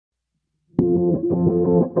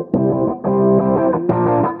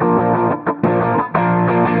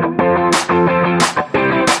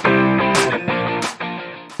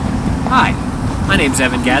name's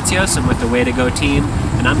Evan Gatseos. I'm with the Way to Go team,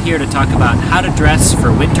 and I'm here to talk about how to dress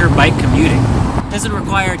for winter bike commuting. It doesn't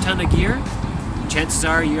require a ton of gear. Chances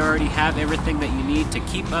are you already have everything that you need to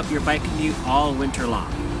keep up your bike commute all winter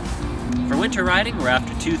long. For winter riding, we're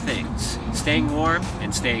after two things: staying warm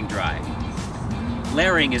and staying dry.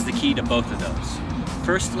 Layering is the key to both of those.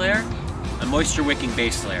 First layer, a moisture-wicking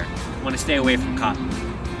base layer. You want to stay away from cotton.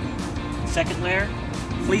 Second layer,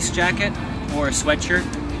 fleece jacket or a sweatshirt.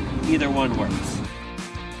 Either one works.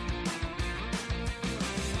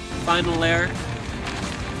 Final layer,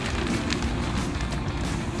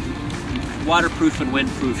 waterproof and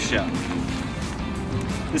windproof shell.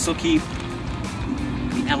 This will keep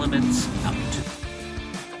the elements out.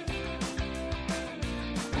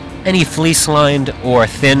 Any fleece-lined or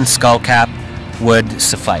thin skull cap would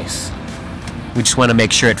suffice. We just want to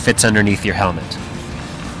make sure it fits underneath your helmet.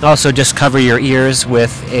 Also, just cover your ears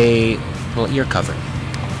with a little ear cover.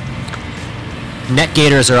 Neck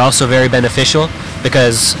gaiters are also very beneficial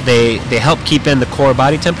because they help keep in the core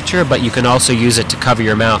body temperature, but you can also use it to cover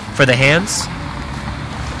your mouth. For the hands,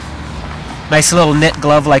 nice little knit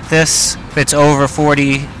glove like this. If it's over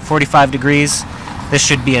 45 degrees, this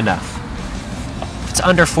should be enough. If it's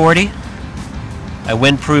under 40, a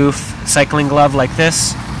windproof cycling glove like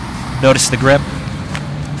this. Notice the grip.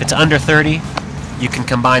 If it's under 30, you can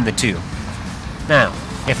combine the two. Now,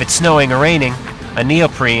 if it's snowing or raining, a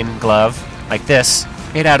neoprene glove like this,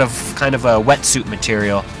 made out of kind of a wetsuit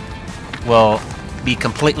material, will be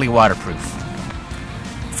completely waterproof.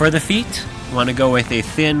 For the feet, you want to go with a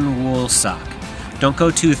thin wool sock. Don't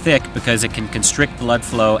go too thick because it can constrict blood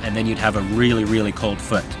flow and then you'd have a really, really cold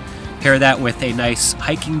foot. Pair that with a nice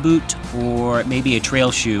hiking boot or maybe a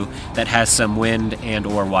trail shoe that has some wind and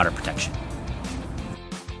or water protection.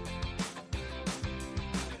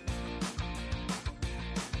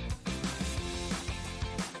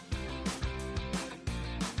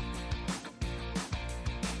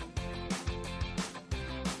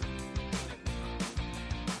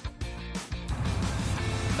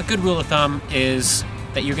 A good rule of thumb is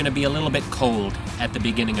that you're going to be a little bit cold at the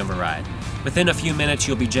beginning of a ride. Within a few minutes,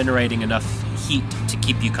 you'll be generating enough heat to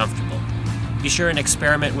keep you comfortable. Be sure and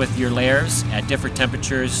experiment with your layers at different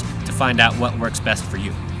temperatures to find out what works best for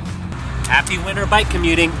you. Happy winter bike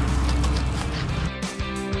commuting!